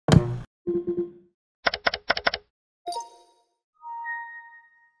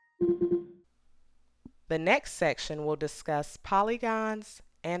The next section will discuss polygons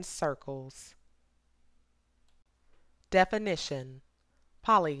and circles. Definition: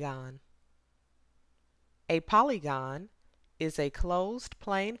 polygon. A polygon is a closed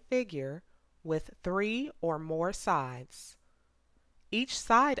plane figure with 3 or more sides. Each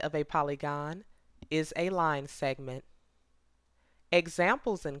side of a polygon is a line segment.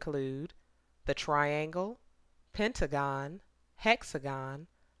 Examples include the triangle, pentagon, hexagon,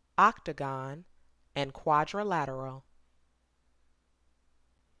 octagon, and quadrilateral.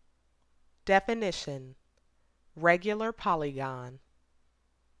 Definition: regular polygon.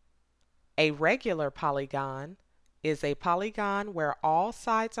 A regular polygon is a polygon where all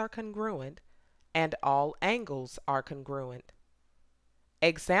sides are congruent and all angles are congruent.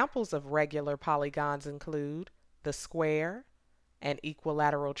 Examples of regular polygons include the square, an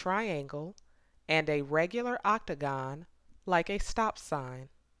equilateral triangle, and a regular octagon like a stop sign.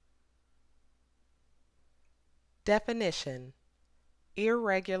 Definition: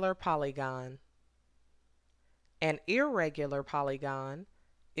 irregular polygon. An irregular polygon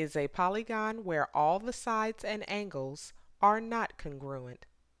is a polygon where all the sides and angles are not congruent.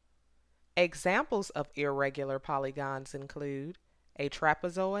 Examples of irregular polygons include a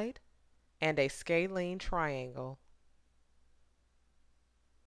trapezoid and a scalene triangle.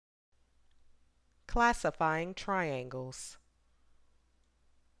 Classifying triangles.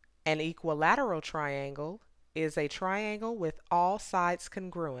 An equilateral triangle is a triangle with all sides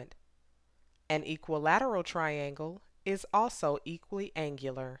congruent. An equilateral triangle is also equally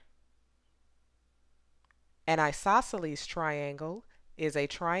angular. An isosceles triangle is a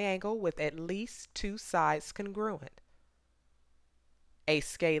triangle with at least 2 sides congruent. A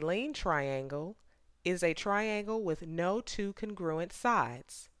scalene triangle is a triangle with no 2 congruent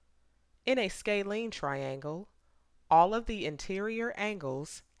sides. In a scalene triangle, all of the interior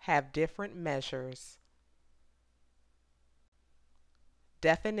angles have different measures.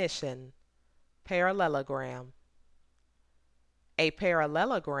 Definition: parallelogram. A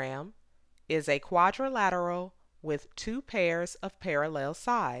parallelogram is a quadrilateral with 2 pairs of parallel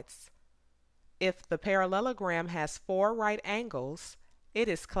sides. If the parallelogram has 4 right angles, it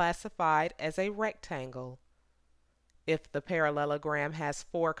is classified as a rectangle. If the parallelogram has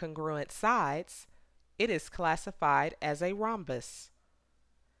 4 congruent sides, it is classified as a rhombus.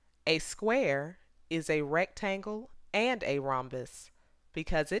 A square is a rectangle and a rhombus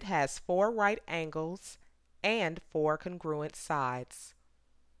because it has 4 right angles and 4 congruent sides.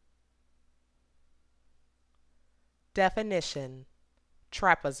 Definition: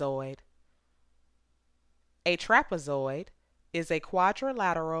 trapezoid. A trapezoid is a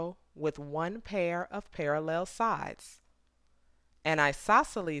quadrilateral with 1 pair of parallel sides. An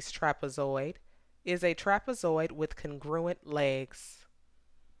isosceles trapezoid is a trapezoid with congruent legs.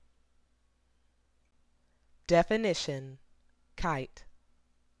 Definition: kite.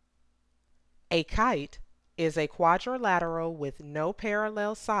 A kite is a quadrilateral with no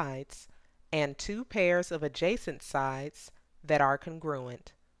parallel sides and 2 pairs of adjacent sides that are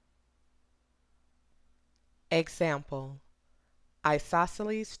congruent. Example: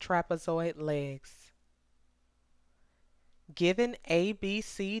 isosceles trapezoid legs. Given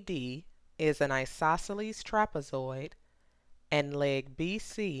ABCD is an isosceles trapezoid and leg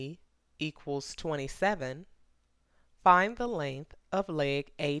BC equals 27, find the length of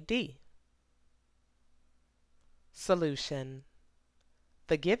leg AD. Solution: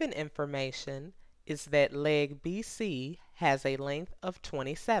 the given information is that leg BC has a length of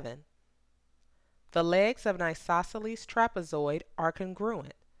 27. The legs of an isosceles trapezoid are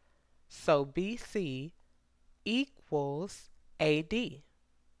congruent, so BC equals AD.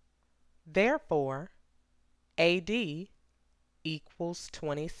 Therefore, AD equals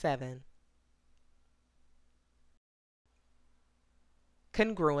 27.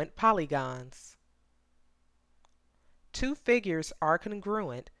 Congruent polygons. 2 figures are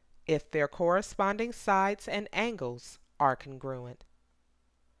congruent if their corresponding sides and angles are congruent.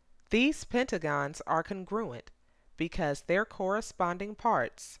 These pentagons are congruent because their corresponding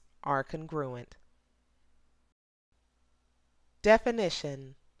parts are congruent.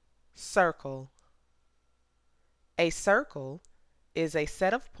 Definition: circle. A circle is a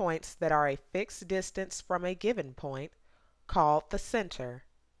set of points that are a fixed distance from a given point, called the center.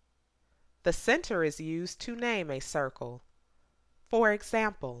 The center is used to name a circle. For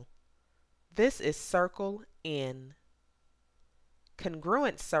example, this is circle N.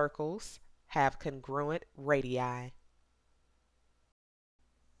 Congruent circles have congruent radii.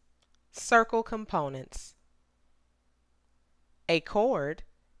 Circle components. A chord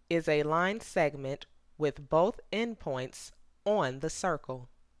is a line segment with both endpoints on the circle.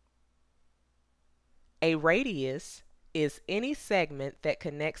 A radius is any segment that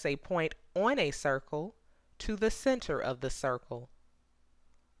connects a point on a circle to the center of the circle.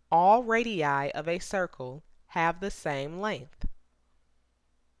 All radii of a circle have the same length.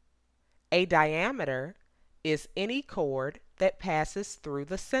 A diameter is any chord that passes through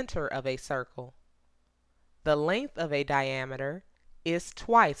the center of a circle. The length of a diameter is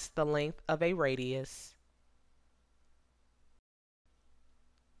twice the length of a radius.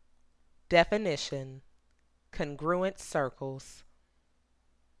 Definition: congruent circles.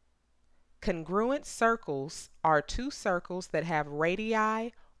 Congruent circles are two circles that have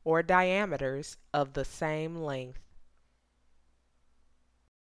radii or diameters of the same length.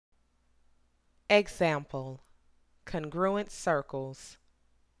 Example: congruent circles.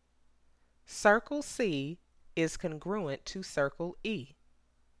 Circle C is congruent to circle E.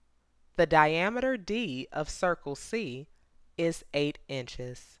 The diameter D of circle C is 8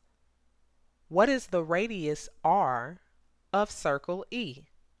 inches. What is the radius R of circle E?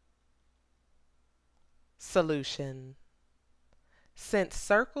 Solution: since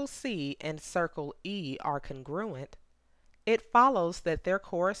circle C and circle E are congruent, it follows that their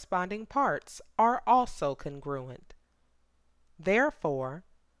corresponding parts are also congruent. Therefore,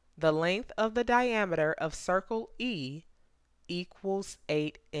 the length of the diameter of circle E equals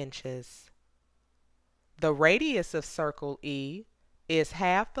 8 inches. The radius of circle E is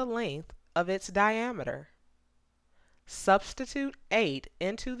half the length of its diameter. Substitute 8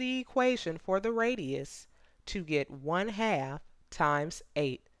 into the equation for the radius to get 1/2 times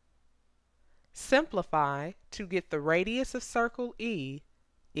 8. Simplify to get the radius of circle E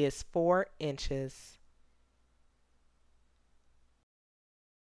is 4 inches.